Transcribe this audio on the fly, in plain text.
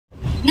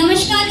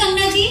नमस्कार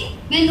कंगना जी,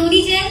 मैं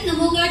नोनी जैन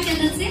नमोकर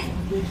चैनल से।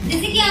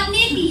 जैसे कि आपने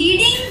एक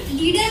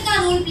लीडर का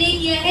रोल प्ले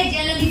किया है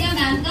जयललिता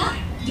मैम का,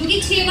 जो कि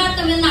 6 बार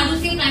तमिलनाडु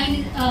से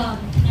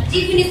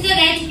चीफ मिनिस्टर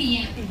रह चुकी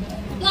हैं।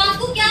 तो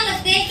आपको क्या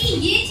लगता है कि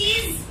ये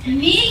चीज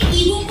मेल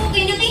ईगो को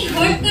कहीं ना कहीं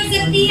हर्ट कर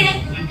सकती है,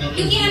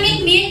 क्योंकि हम एक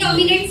मेल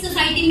डोमिनेंट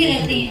सोसाइटी में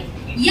रहते हैं,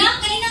 या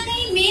कहीं ना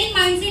कहीं मेल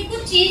माइंडसेट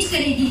को चेंज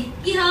करेगी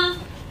कि हाँ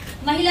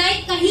महिलाएं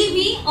कहीं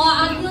भी और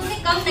आदमियों से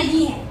कम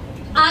नहीं है,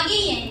 आगे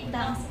ही है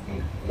एकदम?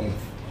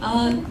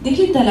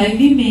 देखिए,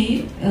 तलाइवी में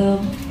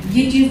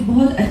ये चीज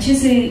बहुत अच्छे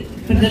से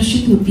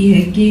प्रदर्शित होती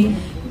है कि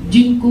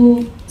जिनको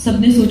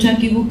सबने सोचा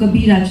कि वो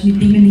कभी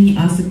राजनीति में नहीं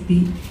आ सकती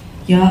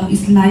या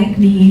इस लायक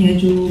नहीं है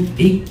जो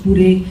एक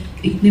पूरे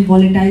इतने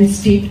वॉलेटाइल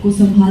स्टेट को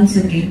संभाल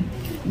सके,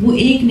 वो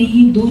 1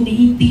 नहीं 2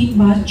 नहीं 3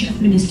 बार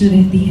चीफ मिनिस्टर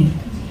रहती हैं।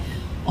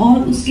 और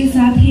उसके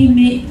साथ ही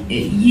में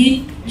ये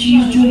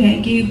चीज जो है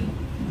कि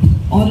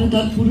औरत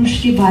और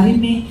पुरुष के बारे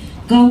में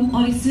कम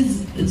और इससे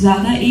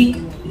ज्यादा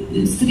एक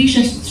स्त्री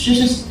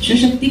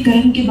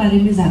सशक्तिकरण के बारे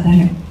में ज्यादा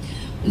है।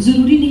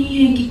 जरूरी नहीं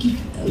है कि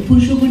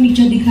पुरुषों को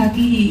नीचा दिखा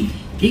के ही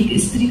एक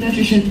स्त्री का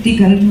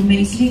सशक्तिकरण हो। मैं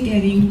इसलिए कह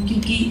रही हूँ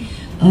क्योंकि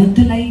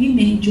थलाइवी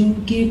में जो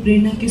उनके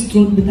प्रेरणा के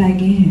स्रोत बताए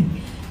गए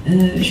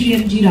हैं, Shri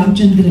M G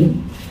Ramachandran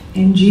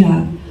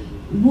NGR,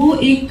 वो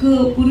एक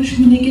पुरुष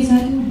होने के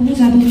साथ वो बहुत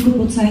ज्यादा उनको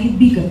प्रोत्साहित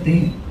भी करते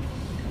हैं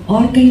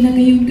और कहीं ना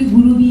कहीं उनके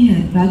गुरु भी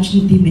हैं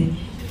राजनीति में।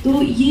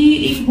 तो ये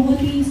एक बहुत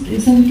ही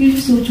संकीर्ण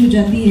सोच हो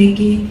जाती है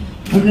कि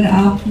अगर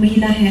आप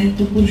महिला हैं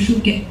तो पुरुषों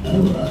के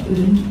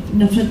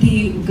नफरत ही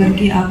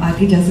करके आप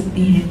आगे जा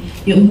सकती हैं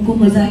या उनको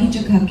मजा ही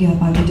चखा के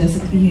आप आगे जा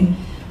सकती हैं।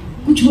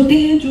 कुछ होते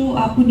हैं जो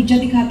आपको नीचा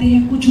दिखाते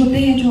हैं, कुछ होते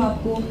हैं जो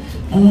आपको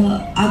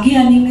आगे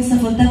आने में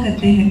सफलता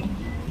करते हैं।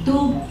 तो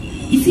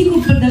इसी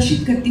को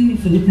प्रदर्शित करती हुई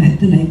फिल्म है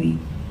थलाइवी।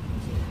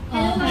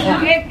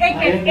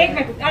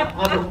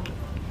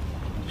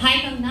 हाय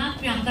Kangana,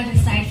 Priyanka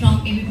this side from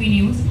ABP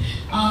news.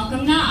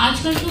 Kangana,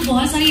 आजकल तो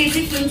बहुत सारी ऐसी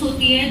फिल्म्स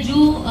होती है जो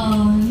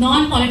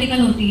नॉन पॉलिटिकल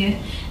होती है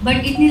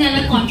बट इतनी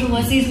ज्यादा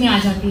कंट्रोवर्सीज में आ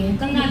जाती है।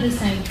 Kangana this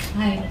side,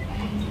 hi.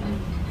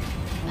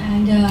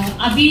 And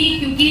अभी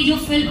क्योंकि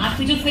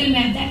आपकी जो फिल्म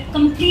है that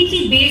completely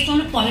based on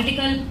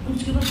political,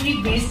 उसके ऊपर पूरी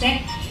बेस्ड है,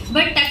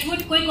 बट टचवुड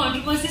कोई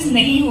कंट्रोवर्सीज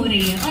नहीं हो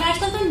रही है। और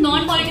आजकल तो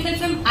non political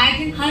film I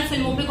think हर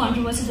फिल्मों पे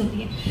कंट्रोवर्सीज होती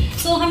है।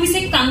 सो हम इसे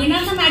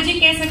कंगना का मैजिक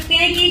कह सकते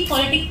हैं कि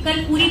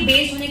पॉलिटिकल पूरी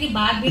बेस्ड होने के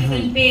बाद भी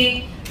फिल्म पे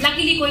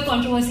लकीली कोई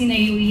कंट्रोवर्सी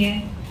नहीं हुई है।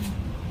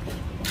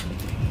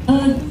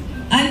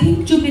 आई थिंक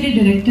जो मेरे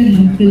डायरेक्टर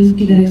हैं, फिल्म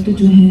के डायरेक्टर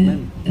जो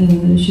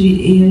हैं श्री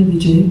AL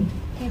विजय,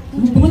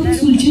 वो बहुत ही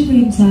सुलझे हुए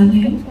इंसान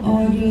है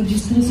और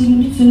जिस तरह से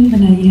उन्होंने फिल्म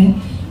बनाई है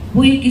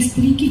वो एक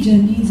स्त्री की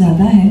जर्नी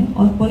ज्यादा है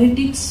और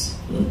पॉलिटिक्स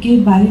के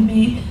बारे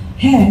में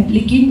है,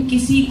 लेकिन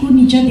किसी को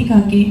नीचा दिखा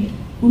के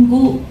उनको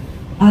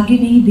आगे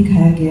नहीं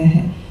दिखाया गया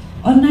है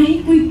और ना ही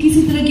कोई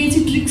किसी तरह की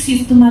ऐसी ट्रिक्स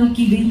इस्तेमाल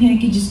की गई हैं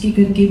कि जिसके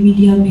करके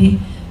मीडिया में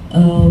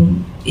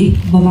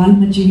एक बवाल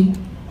मचे।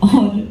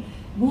 और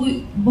वो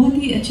बहुत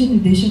ही अच्छे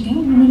निर्देशक हैं,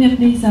 उन्होंने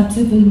अपने हिसाब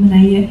से फिल्म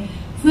बनाई है।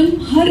 फिल्म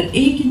हर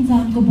एक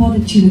इंसान को बहुत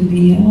अच्छी लग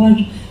रही है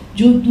और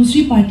जो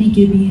दूसरी पार्टी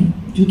के भी हैं,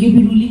 जो कि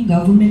भी रूलिंग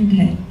गवर्नमेंट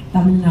है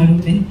तमिलनाडु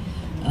में,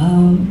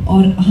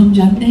 और हम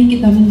जानते हैं कि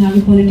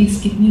तमिलनाडु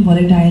पॉलिटिक्स कितनी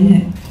वॉलेटाइल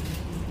है,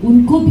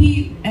 उनको भी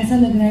ऐसा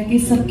लग रहा है कि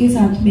सबके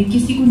साथ में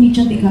किसी को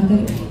नीचा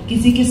दिखाकर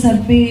किसी के सर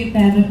पे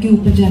पैर रख के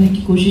ऊपर जाने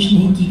की कोशिश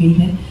नहीं की गई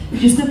है,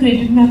 जिसका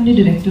क्रेडिट मैं अपने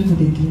डायरेक्टर को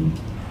देती हूँ।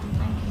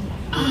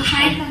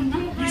 Hi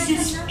Kangana, this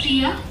is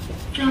Priya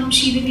from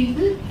She the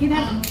People.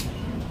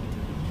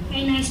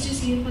 Very nice to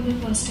see you for the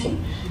first time.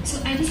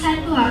 So I just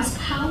had to ask,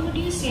 how would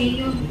you say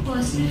your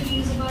personal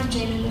views about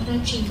Jayalalitha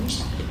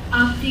changed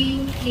after you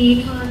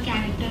played her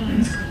character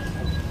on screen?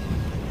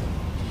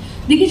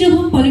 देखिए, जब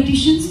हम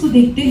politicians को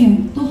देखते हैं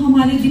तो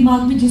हमारे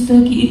दिमाग में जिस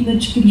तरह की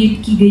इमेज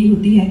क्रिएट की गई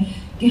होती है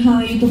कि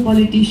हाँ ये तो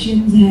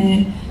पॉलिटिशियंस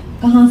हैं,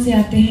 कहाँ से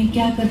आते हैं,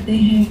 क्या करते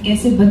हैं,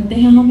 कैसे बनते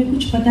हैं, हमें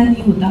कुछ पता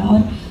नहीं होता।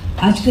 और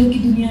आजकल की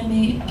दुनिया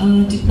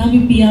में जितना भी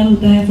PR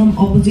होता है फ्रॉम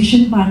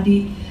ऑपोजिशन पार्टी,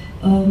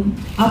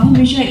 आप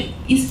हमेशा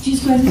इस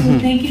चीज़ को ऐसे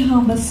सोचते हैं कि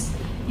हाँ बस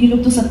ये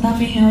लोग तो सत्ता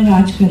में हैं और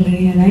राज कर रहे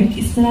हैं, राइट?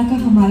 इस तरह का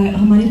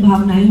हमारी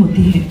भावनाएं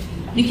होती हैं।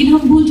 लेकिन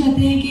हम भूल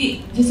जाते हैं कि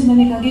जैसे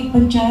मैंने कहा कि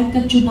पंचायत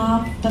का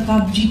चुनाव तक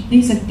आप जीत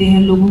नहीं सकते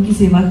हैं लोगों की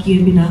सेवा किए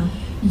बिना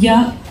या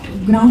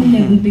ग्राउंड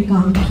लेवल पे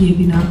काम किए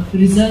बिना,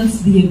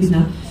 रिजल्ट्स दिए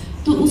बिना।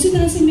 तो उसी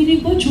तरह से मेरी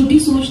एक बहुत छोटी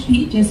सोच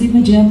थी, जैसे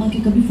मैं जया माँ के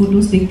कभी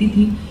फोटोज देखती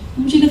थी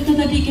तो मुझे लगता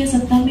था ठीक है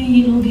सत्ता में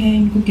ये लोग हैं,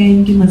 इनको क्या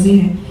इनके मजे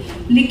हैं।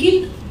 लेकिन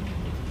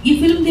ये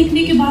फिल्म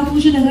देखने के बाद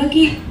मुझे लगा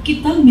कि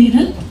कितना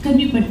मेहनत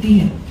करनी पड़ती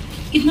है,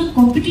 कितना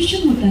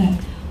कंपटीशन होता है,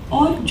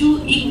 और जो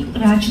एक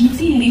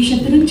राजनीति है ये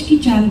शतरंज की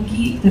चाल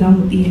की तरह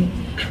होती है।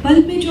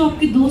 पल में जो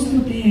आपके दोस्त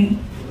होते हैं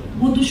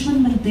वो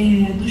दुश्मन बनते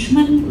हैं,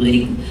 दुश्मन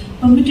एक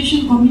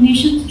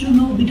कॉम्बिनेशन जो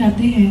लोग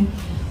बिठाते हैं,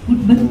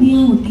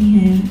 गुटबंदियाँ होती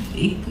हैं,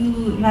 एक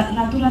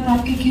रातों रात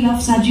आपके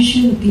खिलाफ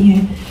साजिशें होती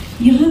हैं,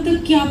 यहाँ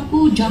तक कि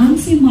आपको जान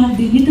से मार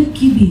देने तक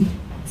की भी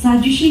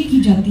साजिशें की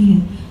जाती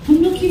हैं। हम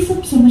लोग ये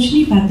सब समझ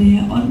नहीं पाते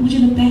हैं और मुझे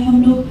लगता है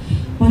हम लोग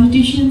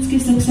पॉलिटिशियंस के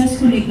सक्सेस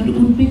को लेकर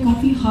उन पे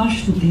काफ़ी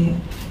हार्श होते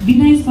हैं,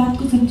 बिना इस बात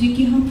को समझे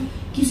कि हम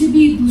किसी भी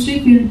कि दूसरे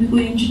फील्ड में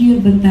कोई इंजीनियर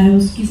बनता है,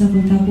 उसकी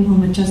सफलता को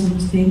हम अच्छा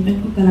समझते हैं,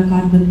 इनफैक्ट कोई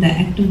कलाकार बनता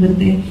है, एक्टर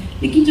बनते हैं,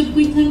 लेकिन जब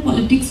कोई इंसान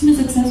पॉलिटिक्स में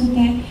सक्सेस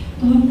होता है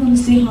तो हम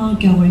समझते हैं हाँ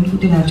क्या हुआ, इनको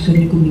तो राज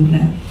करने को मिल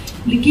रहा है।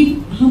 लेकिन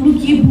हम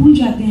लोग ये भूल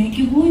जाते हैं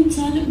कि वो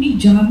इंसान अपनी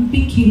जान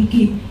पे खेल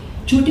के,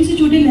 छोटे से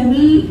छोटे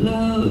लेवल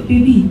पे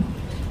भी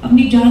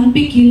अपनी जान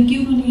पे खेल के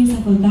उन्होंने ये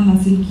सफलता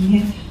हासिल की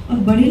है, और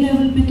बड़े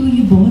लेवल पे तो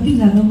ये बहुत ही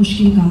ज़्यादा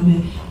मुश्किल काम है।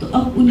 तो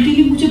अब उनके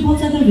लिए मुझे बहुत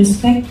ज़्यादा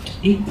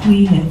रिस्पेक्ट एक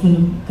हुई है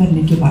फिल्म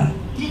करने के बाद।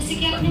 जैसे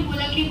कि आपने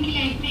बोला कि उनकी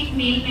लाइफ में एक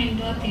मेल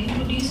मेंटर थे,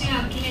 प्रोड्यूसर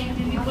आपकी लाइफ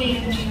में भी कोई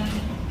एमजीआर है?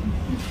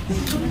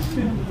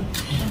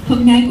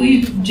 मैं कोई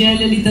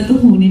जयललिता तो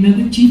हूँ नहीं, मैं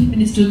कोई चीफ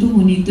मिनिस्टर तो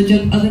हूँ नहीं, तो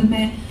जब अगर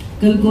मैं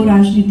कल को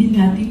राजनीति में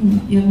आती हूँ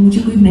या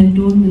मुझे कोई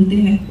मेंटोर मिलते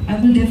हैं, आई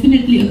विल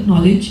डेफिनेटली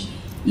एक्नॉलेज,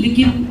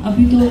 लेकिन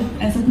अभी तो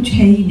ऐसा कुछ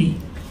है ही नहीं।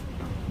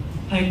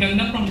 हाय,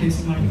 कंगना फ्रॉम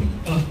देसी मार्टनी,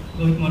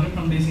 रोहित मॉडल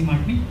फ्रॉम देसी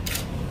मार्टनी।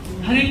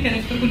 हर एक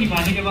कैरेक्टर को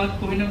निभाने के बाद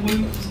कोई ना कोई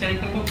उस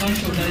कैरेक्टर को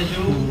पंच होता है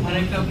जो हर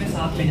एक अपने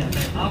साथ ले जाता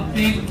है।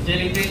 आपने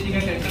जयललिता जी का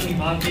कैरेक्टर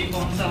निभा के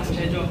कौन सा अंश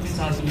है जो अपने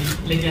साथ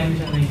लेके आना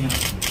चाह रही हैं आप,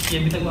 ये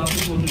अभी तक आपको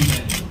बोल नहीं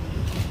पाए?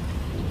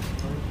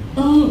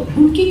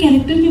 उनके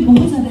कैरेक्टर में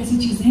बहुत ज़्यादा ऐसी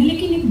चीज़ें हैं,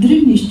 लेकिन एक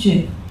दृढ़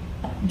निश्चय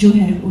जो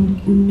है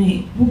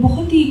उनमें वो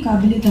बहुत ही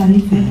काबिल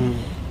तारीफ है।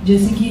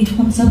 जैसे कि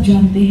हम सब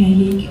जानते हैं,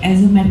 ये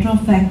as a matter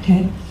of fact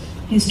है,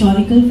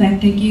 हिस्टोरिकल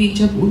फैक्ट है कि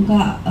जब उनका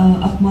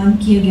अपमान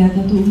किया गया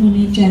था तो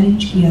उन्होंने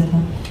चैलेंज किया था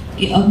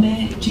कि अब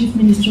मैं चीफ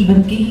मिनिस्टर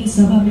बन के ही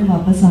सभा में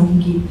वापस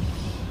आऊँगी,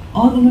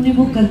 और उन्होंने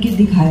वो करके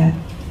दिखाया।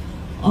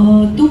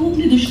 तो वो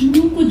अपने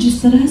दुश्मनों को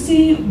जिस तरह से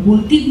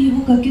बोलती थी वो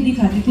करके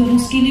दिखाती थी, और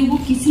उसके लिए वो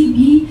किसी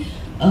भी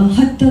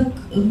हद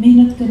तक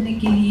मेहनत करने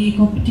के लिए,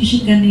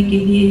 कंपटीशन करने के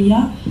लिए या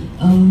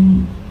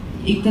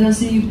एक तरह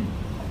से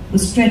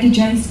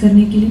स्ट्रेटेजाइज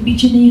करने के लिए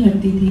पीछे नहीं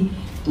हटती थी।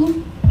 तो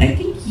आई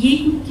थिंक ये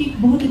उनकी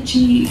एक बहुत अच्छी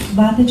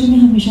बात है जो मैं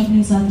हमेशा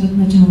अपने साथ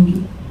रखना चाहूँगी।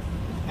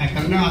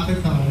 कंगना, आपसे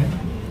सवाल है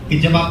कि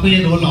जब आपको ये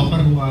रोल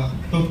ऑफर हुआ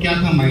तो क्या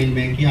था माइंड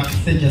में कि आप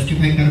इससे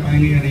जस्टिफाई कर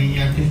पाएंगे या नहीं,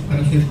 या किस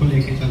तरह से इसको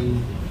लेके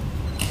चलना?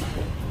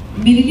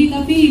 मेरे लिए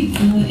काफ़ी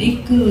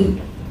एक,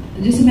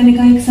 जैसे मैंने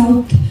कहा, एक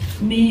साउथ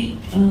में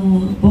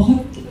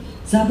बहुत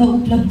ज़्यादा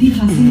उपलब्धि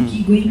हासिल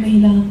की गई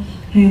महिला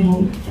है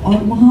वो,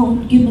 और वहाँ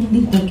उनके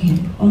मंदिर तक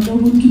हैं और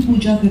लोग उनकी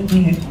पूजा करते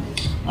हैं।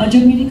 और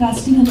जब मेरी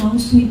कास्टिंग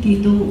अनाउंस हुई थी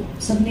तो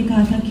सबने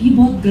कहा था कि ये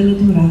बहुत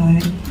गलत हो रहा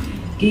है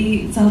कि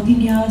साउथ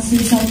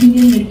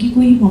इंडियन लड़की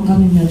को ही मौका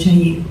मिलना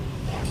चाहिए।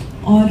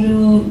 और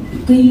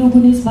कई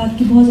लोगों ने इस बात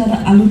की बहुत ज़्यादा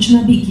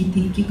आलोचना भी की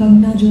थी कि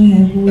कंगना जो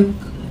है वो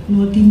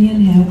नॉर्थ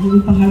इंडियन है, वो भी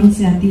पहाड़ों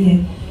से आती है,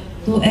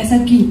 तो ऐसा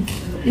क्यों।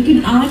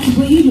 लेकिन आज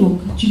वही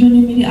लोग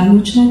जिन्होंने मेरी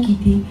आलोचना की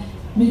थी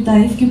मेरी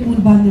तारीफ के पुल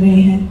बांध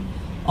रहे हैं,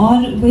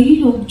 और वही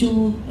लोग जो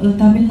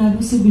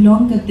तमिलनाडु से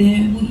बिलोंग करते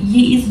हैं वो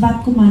ये इस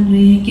बात को मान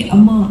रहे हैं कि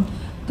अम्मा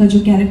का जो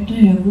कैरेक्टर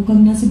है वो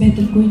कंगना से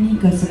बेहतर कोई नहीं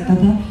कर सकता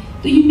था।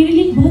 तो ये मेरे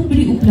लिए बहुत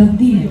बड़ी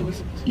उपलब्धि है।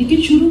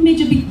 लेकिन शुरू में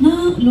जब इतना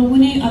लोगों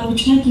ने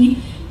आलोचना की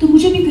तो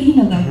मुझे भी कहीं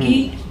लगा कि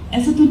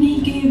ऐसा तो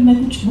नहीं कि मैं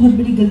कुछ बहुत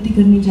बड़ी गलती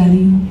करने जा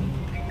रही हूँ।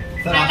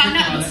 सर,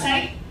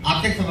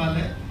 आपसे सवाल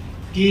है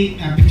कि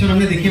पिक्चर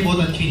हमने देखी बहुत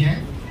अच्छी है,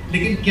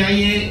 लेकिन क्या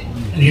ये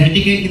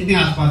रियलिटी के कितने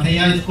आसपास है,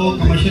 या इसको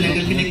कमर्शियल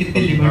एंगल के लिए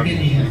कितनी लिबर्टी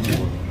दी है?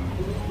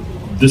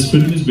 This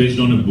film is based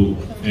on a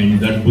book, and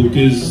that book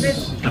is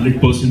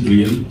 100%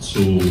 real.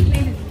 So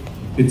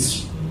it's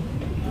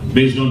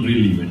based on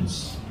real events.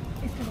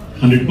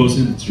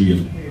 100% it's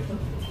real.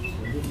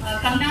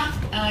 Kangana,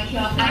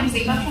 here I'm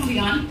Zeba from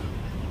Iran.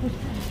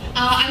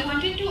 I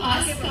wanted to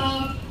ask,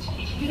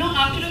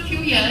 after a few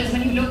years,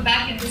 when you look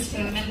back at this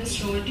film and this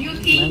role, do you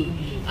think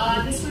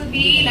this will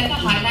be like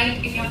a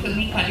highlight in your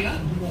filming career?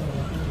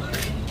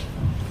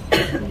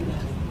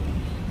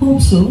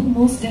 Hope so,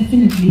 most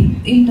definitely.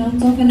 In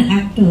terms of an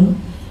actor,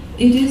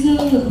 it is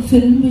a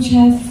film which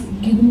has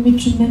given me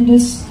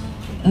tremendous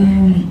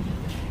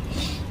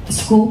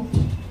scope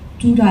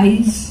to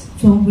rise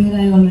from where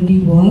I already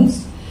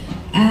was,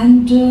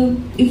 and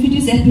if it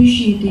is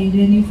appreciated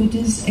and if it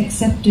is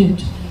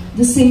accepted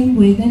the same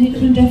way, then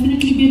it will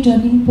definitely be a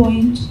turning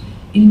point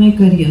in my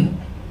career.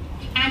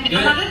 And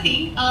another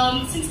thing,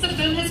 since the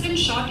film has been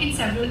shot in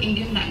several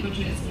Indian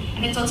languages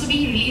and it's also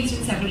being released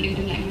in several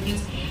Indian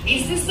languages,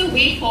 is this the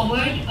way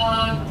forward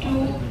to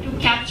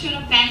capture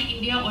a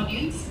pan-India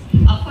audience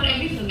for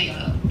every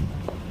filmmaker?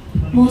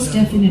 Most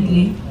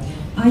definitely.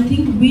 I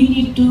think we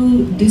need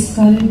to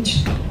discourage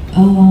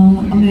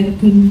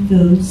American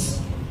films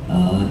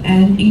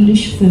and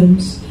English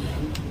films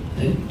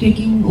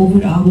taking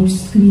over our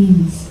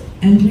screens,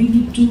 and we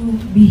need to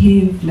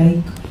behave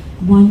like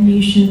one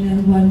nation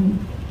and one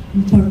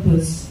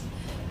purpose,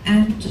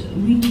 and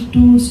we need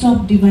to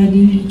stop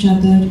dividing each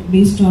other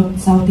based on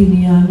South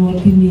India,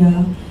 North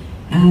India,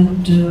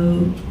 and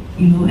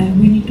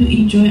and we need to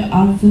enjoy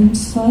our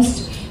films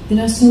first.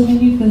 There are so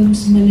many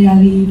films,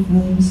 Malayali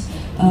films,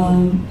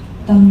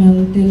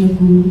 Tamil,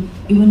 Telugu,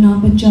 even now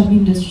Punjabi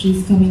industry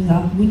is coming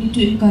up. We need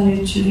to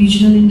encourage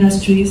regional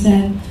industries,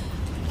 and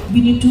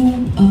we need to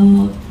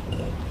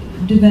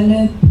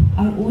develop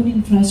our own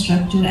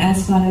infrastructure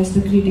as far as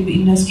the creative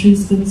industry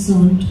is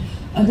concerned.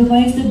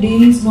 Otherwise, the day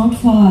is not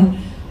far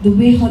the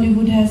way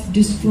Hollywood has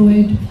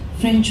destroyed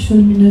French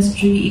film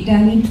industry,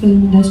 Italian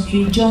film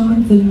industry,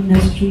 German film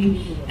industry,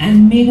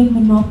 and made a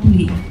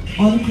monopoly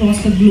all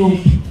across the globe.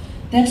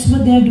 That's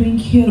what they are doing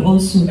here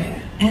also.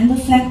 And the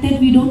fact that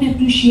we don't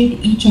appreciate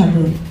each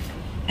other,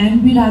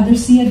 and we rather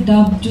see a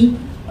dubbed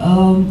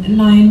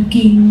Lion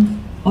King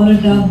or a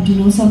dubbed,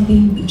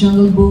 something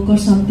Jungle Book or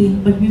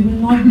something, but we will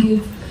not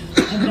give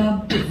a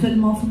dubbed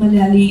film of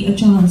Malayali a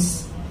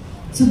chance.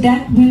 So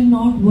that will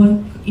not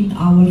work in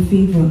our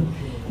favor.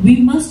 We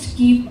must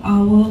keep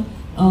our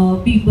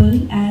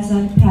people as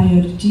our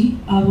priority,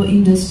 our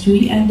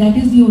industry, and that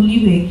is the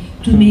only way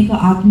to make a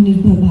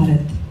Atmanirbhar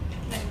Bharat.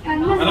 एक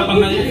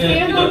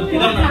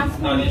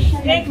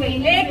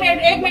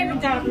minute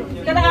रुक जाओ आप लोग।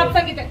 जरा आप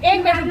संगीता एक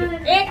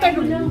minute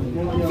रुक जाओ।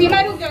 सीमा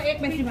रुक जाओ एक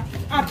मिनट सीमा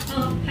आप।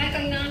 Hi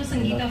Kangana, I'm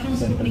Sangeeta from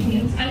Sputnik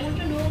News. I want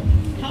to know,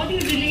 how do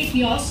you relate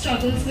your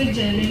struggles with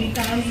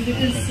Jayalalitha's,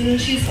 because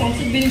she's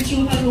also been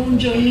through her own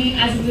journey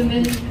as a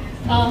woman.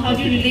 How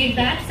do you relate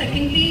that?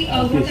 Secondly,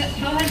 how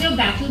has your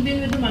battle been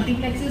with the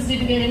multiplexes?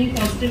 Did you get any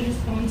positive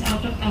response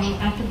after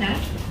that?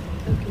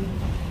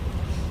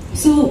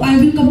 So I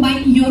will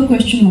combine your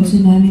question also,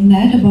 ma'am, in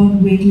that about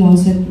weight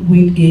loss and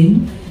weight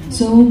gain.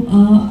 So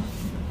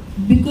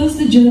because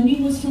the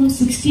journey was from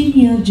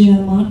 16-year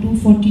JMA to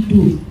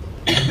 42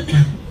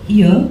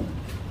 year,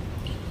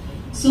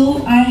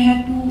 so I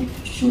had to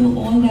show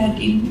all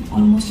that in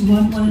almost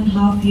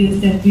 1.5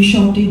 years that we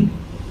shot in.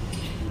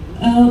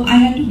 I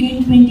had to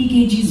gain 20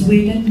 kgs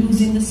weight and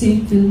lose in the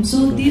same film.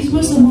 So these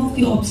were some of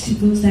the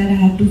obstacles that I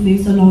had to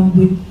face along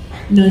with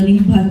learning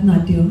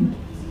Bharatanatyam.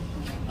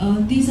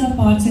 These are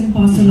parts and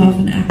parcel of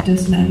an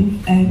actor's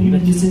life, and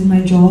this is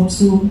my job,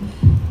 so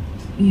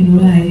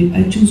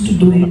I choose to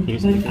do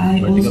it. But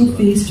I also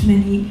faced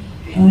many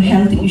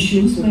health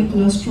issues. My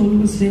cholesterol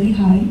was very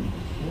high,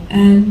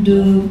 and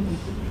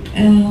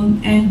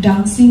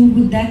dancing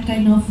with that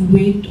kind of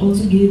weight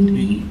also gave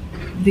me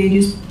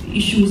various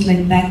issues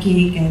like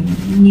backache and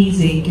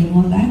knees ache and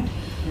all that.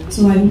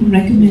 So I would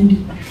recommend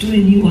it to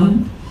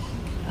anyone.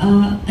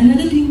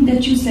 Another thing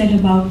that you said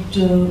about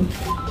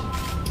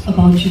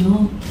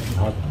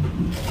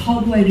how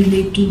do I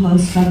relate to her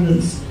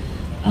struggles.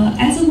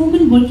 As a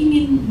woman working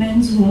in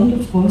men's world,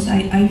 of course,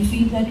 I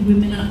feel that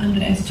women are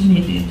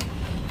underestimated,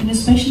 and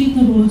especially in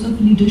the roles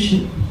of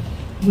leadership.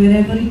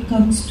 Wherever it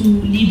comes to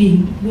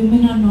leading,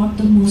 women are not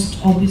the most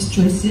obvious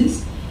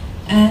choices,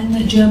 and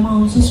Jerma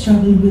also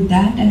struggled with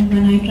that. And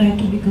when I tried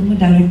to become a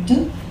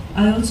director,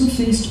 I also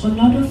faced a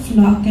lot of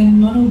flack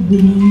and a lot of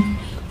bullying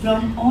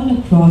from all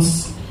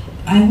across.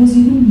 I was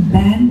even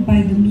banned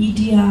by the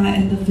media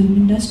and the film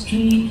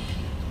industry,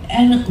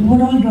 and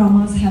what all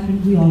dramas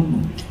happened, we all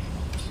know.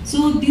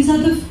 So these are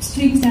the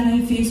things that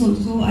I face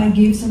also. I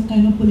gave some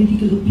kind of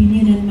political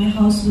opinion and my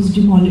house was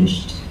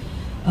demolished.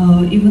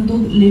 Even though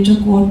later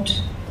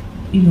court,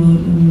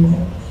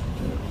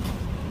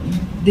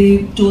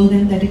 they told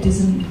them that it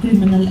is a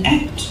criminal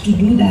act to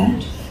do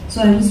that.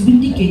 So I was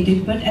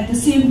vindicated, but at the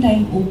same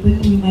time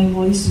openly my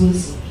voice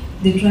was,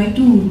 they tried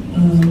to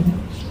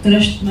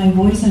crush my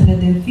voice under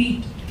their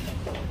feet.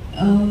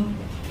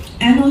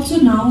 And also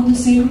now the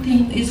same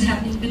thing is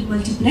happening with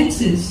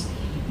multiplexes.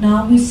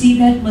 Now we see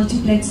that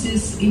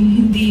multiplexes in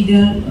Hindi, they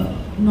are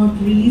not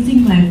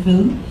releasing my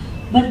film,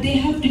 but they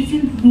have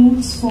different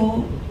rules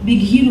for big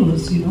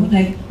heroes,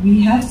 like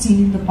we have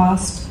seen in the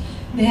past.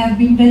 They have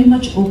been very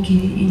much okay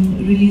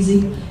in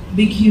releasing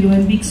big hero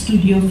and big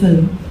studio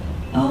film.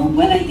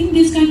 Well, I think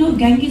this kind of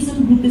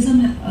gangism,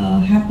 groupism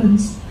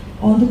happens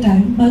all the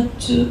time,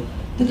 but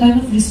the kind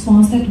of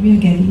response that we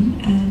are getting,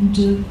 and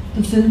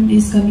the film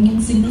is coming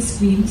in single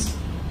screens,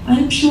 I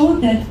am sure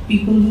that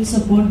people will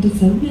support the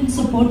film and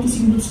support the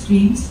single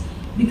screens,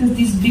 because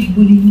these big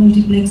bullying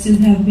multiplexes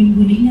have been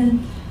bullying and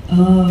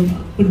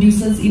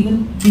producers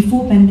even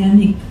before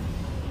pandemic.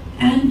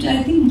 And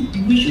I think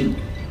we should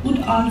put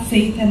our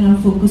faith and our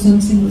focus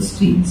on single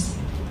screens.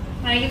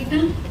 Hi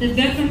Gupta, this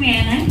girl from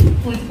ANI.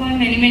 First of all,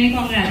 many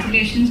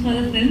congratulations for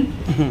the film.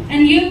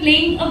 And you're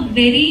playing a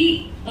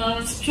very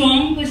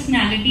strong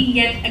personality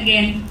yet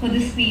again for the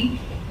screen.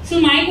 So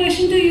my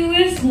question to you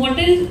is, what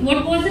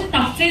was the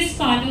toughest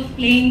part of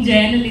playing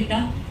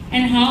Jayalalitha,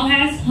 and how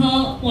has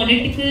her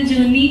political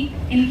journey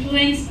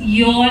influenced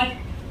your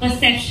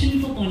perception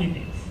for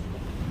politics?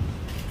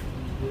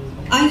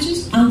 I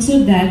just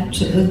answered that,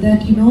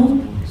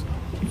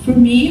 for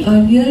me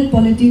earlier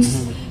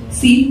politics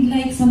seemed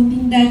like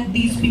something that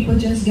these people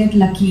just get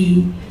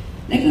lucky,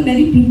 like a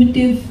very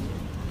primitive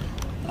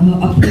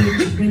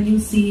approach when you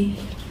see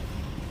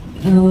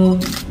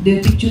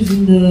their pictures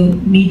in the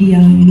media,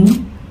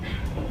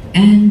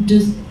 and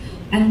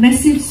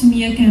massive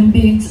smear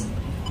campaigns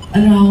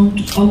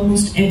around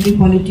almost every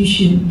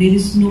politician. There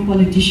is no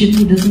politician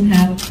who doesn't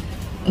have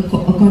a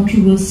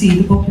controversy.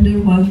 The popular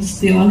ones,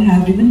 they all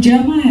have. Even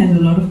Jerma has a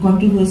lot of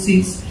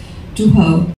controversies to her.